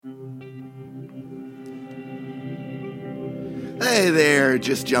Hey there,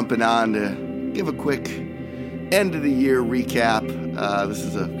 just jumping on to give a quick end of the year recap. This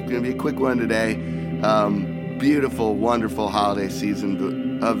is going to be a quick one today. Beautiful, wonderful holiday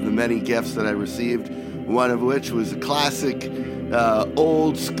season of the many gifts that I received, one of which was a classic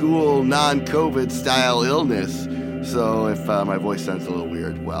old school non-COVID style illness. So if my voice sounds a little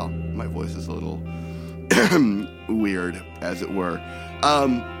weird, well, my voice is a little weird, as it were.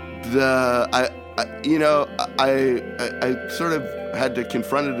 I sort of had to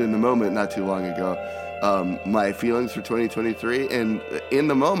confront it in the moment not too long ago, my feelings for 2023, and in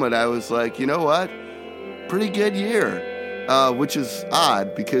the moment I was like, you know what, pretty good year, which is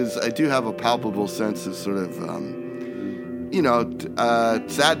odd because I do have a palpable sense of sort of,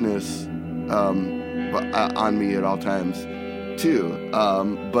 sadness on me at all times too,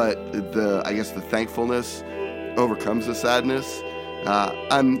 but I guess the thankfulness overcomes the sadness.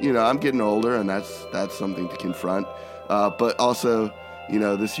 I'm getting older, and that's something to confront. But also,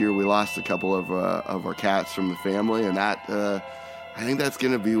 this year we lost a couple of our cats from the family, and that I think that's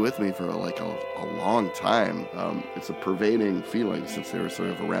going to be with me for a long time. It's a pervading feeling since they were sort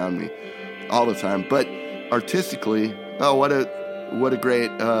of around me all the time. But artistically, what a great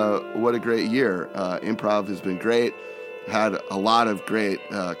year. Improv has been great. Had a lot of great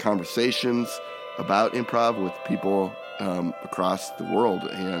conversations about improv with people across the world,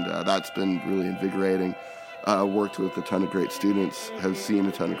 and that's been really invigorating. Worked with a ton of great students, have seen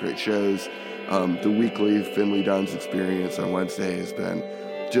a ton of great shows. The weekly Finley Dunn's experience on Wednesday has been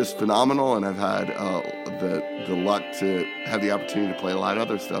just phenomenal, and I've had the luck to have the opportunity to play a lot of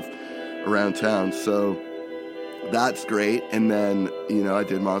other stuff around town, so that's great. And then I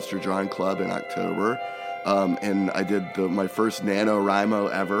did Monster Drawing Club in October, and I did my first NaNoWriMo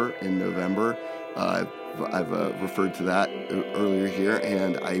ever in November. I've referred to that earlier here,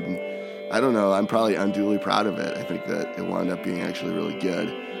 and I don't know, I'm probably unduly proud of it. I think that it wound up being actually really good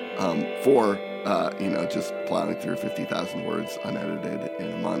for just plowing through 50,000 words unedited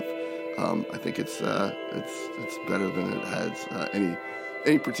in a month. I think it's better than it has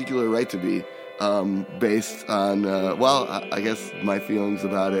any particular right to be, based on I guess my feelings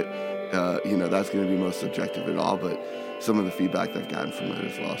about it. That's going to be most subjective at all, but some of the feedback I've gotten from it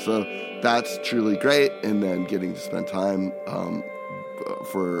as well. So that's truly great. And then getting to spend time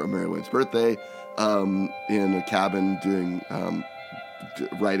for Mary Wayne's birthday in a cabin doing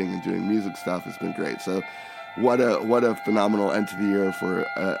writing and doing music stuff has been great. So what a phenomenal end to the year for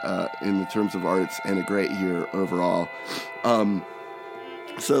in the terms of arts, and a great year overall.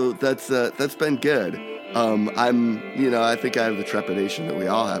 So that's been good. I think I have the trepidation that we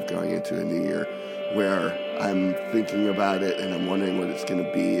all have going into a new year, where I'm thinking about it and I'm wondering what it's going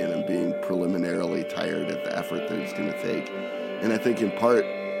to be, and I'm being preliminarily tired at the effort that it's going to take. And I think in part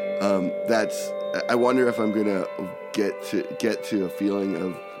I wonder if I'm going to get to a feeling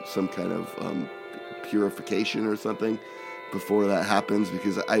of some kind of purification or something before that happens,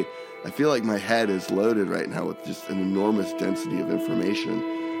 because I feel like my head is loaded right now with just an enormous density of information.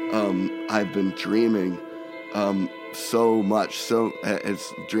 I've been dreaming so much,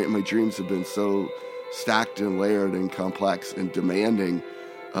 my dreams have been so stacked and layered and complex and demanding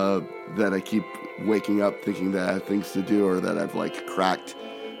that I keep waking up thinking that I have things to do, or that I've cracked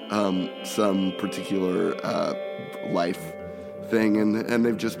some particular life thing, and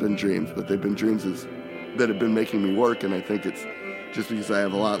they've just been dreams, but they've been dreams that have been making me work. And I think it's just because I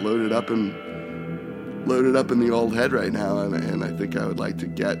have a lot loaded up in the old head right now, and I think I would like to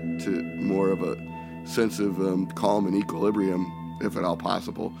get to more of a sense of calm and equilibrium, if at all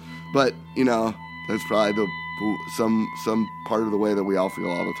possible. But that's probably some part of the way that we all feel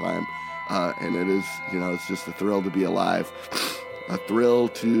all the time, and it is it's just a thrill to be alive. A thrill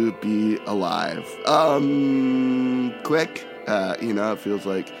to be alive. Quick, it feels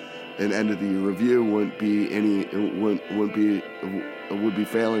like an end of the year review would be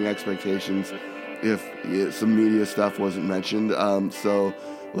failing expectations if some media stuff wasn't mentioned. So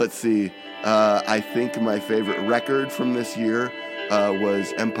let's see. I think my favorite record from this year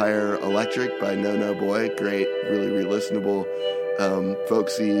was Empire Electric by No No Boy. Great, really re-listenable,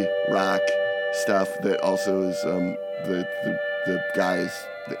 folksy rock stuff that also is the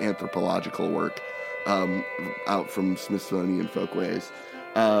anthropological work out from Smithsonian Folkways.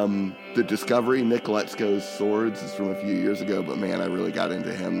 The Discovery, Nick Letsko's Swords, is from a few years ago, but man, I really got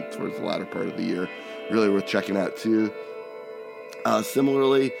into him towards the latter part of the year. Really worth checking out too.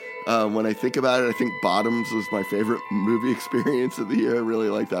 Similarly, when I think about it, I think Bottoms was my favorite movie experience of the year. I really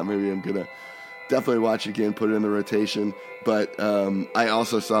like that movie. I'm gonna definitely watch it again, put it in the rotation. But I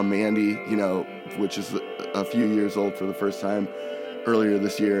also saw Mandy, which is a few years old, for the first time earlier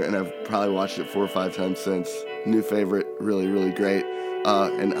this year, and I've probably watched it 4 or 5 times since. New favorite really, really great.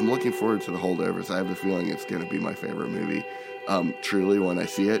 And I'm looking forward to The Holdovers. I have the feeling it's going to be my favorite movie, truly, when I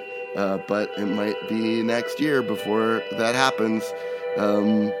see it. But it might be next year before that happens.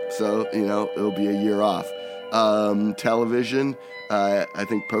 So, it'll be a year off. Television, I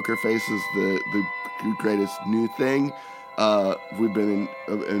think Poker Face is the greatest new thing. We've been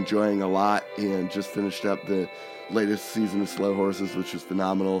enjoying a lot, and just finished up the latest season of Slow Horses, which was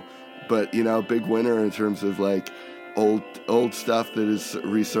phenomenal. But, big winner in terms of like old stuff that is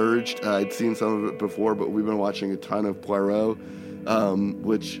resurged. I'd seen some of it before, but we've been watching a ton of Poirot,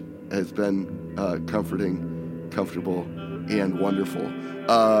 which has been comfortable, and wonderful.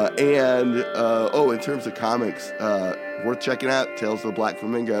 In terms of comics, worth checking out. Tales of the Black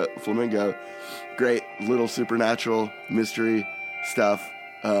Flamingo. Great little supernatural mystery stuff.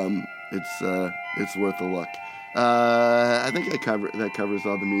 It's worth a look. I think that covers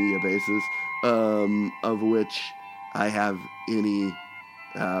all the media bases, of which I have any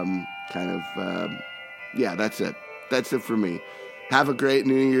that's it. That's it for me. Have a great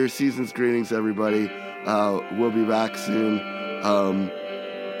New Year's. Season's greetings, everybody. We'll be back soon,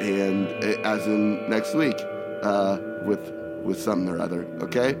 and as in next week, with something or other.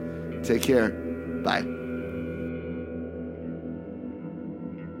 Okay? Take care. Bye.